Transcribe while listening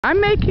I'm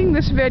making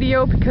this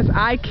video because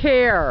I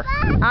care.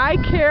 I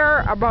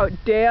care about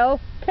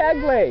Dale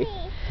Kegley.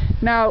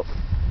 Now,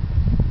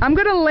 I'm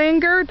going to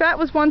linger. That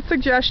was one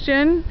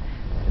suggestion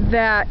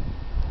that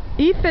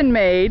Ethan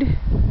made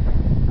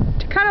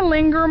to kind of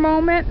linger a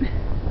moment.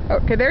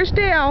 Okay, there's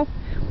Dale.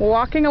 We're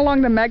walking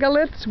along the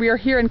megaliths. We are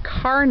here in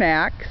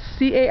Carnac,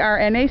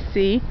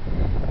 C-A-R-N-A-C,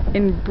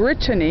 in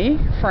Brittany,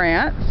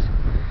 France,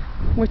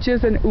 which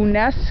is an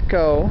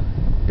UNESCO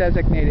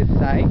designated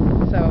site.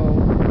 So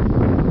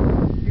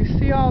you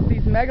see all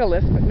these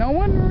megaliths, but no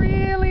one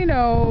really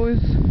knows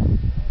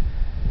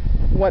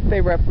what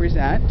they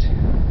represent.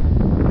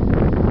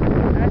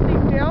 And I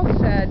think Dale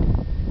said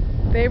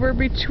they were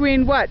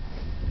between, what,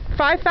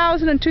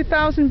 5,000 and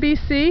 2,000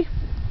 BC?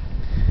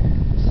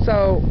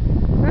 So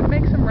that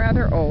makes them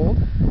rather old.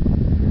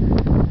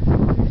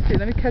 Let's see,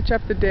 let me catch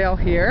up to Dale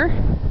here.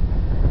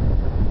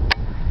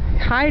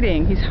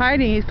 Hiding, he's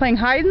hiding, he's playing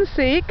hide and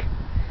seek.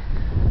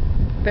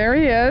 There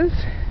he is,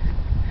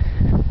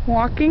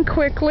 walking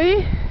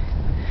quickly.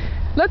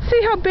 Let's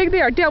see how big they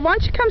are. Dale, why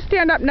don't you come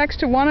stand up next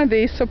to one of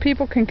these so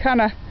people can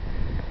kind of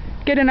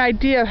get an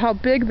idea of how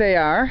big they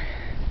are.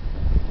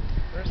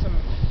 There's some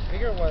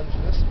bigger ones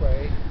this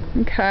way.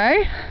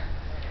 Okay.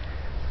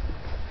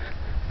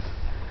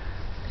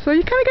 So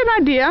you kind of get an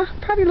idea.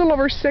 Probably a little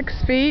over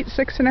 6 feet,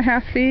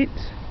 6.5 feet.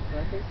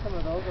 I think some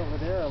of those over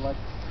there are like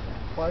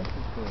twice as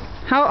big.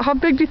 How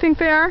big do you think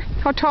they are?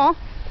 How tall?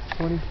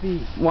 20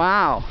 feet.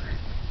 Wow.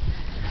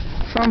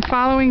 So I'm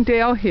following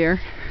Dale here.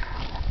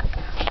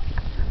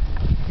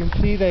 You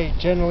can see they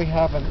generally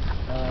have an,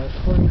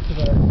 according to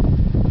the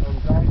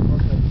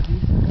guidebook, a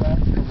decent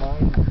vertical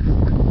line.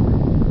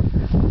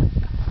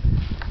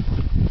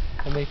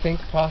 And they think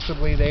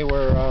possibly they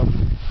were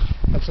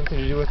had something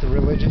to do with the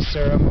religious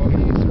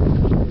ceremonies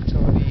or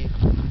fertility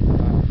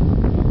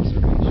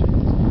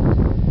observations.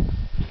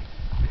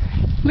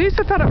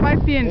 Lisa thought it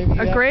might be in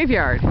a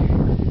graveyard. These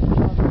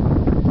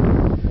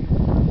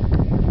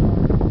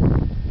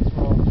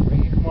were all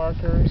grave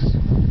markers.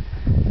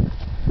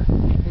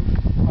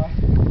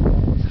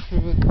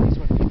 These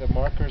would be the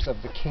markers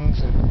of the kings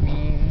and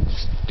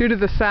queens. Due to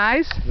the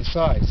size? The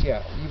size,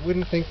 yeah. You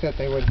wouldn't think that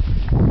they would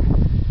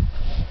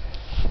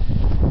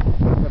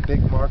have a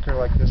big marker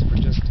like this for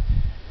just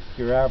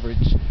your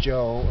average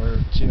Joe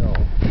or Jill.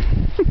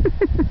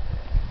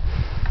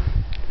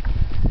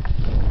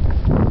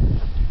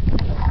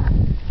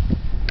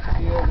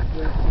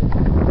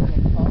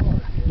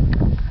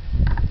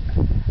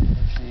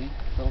 Let's see,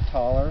 a little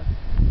taller.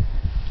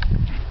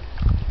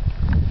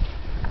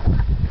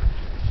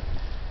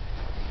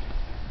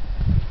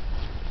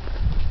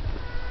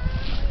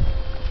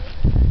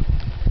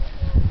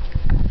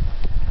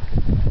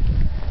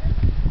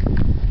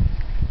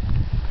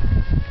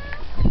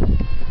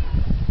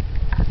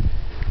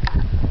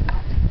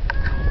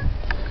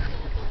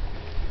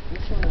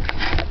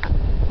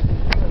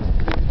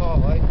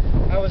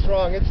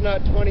 Wrong. It's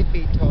not 20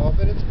 feet tall,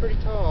 but it's pretty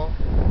tall.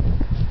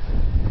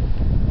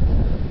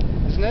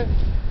 Isn't it?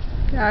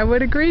 I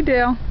would agree,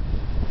 Dale.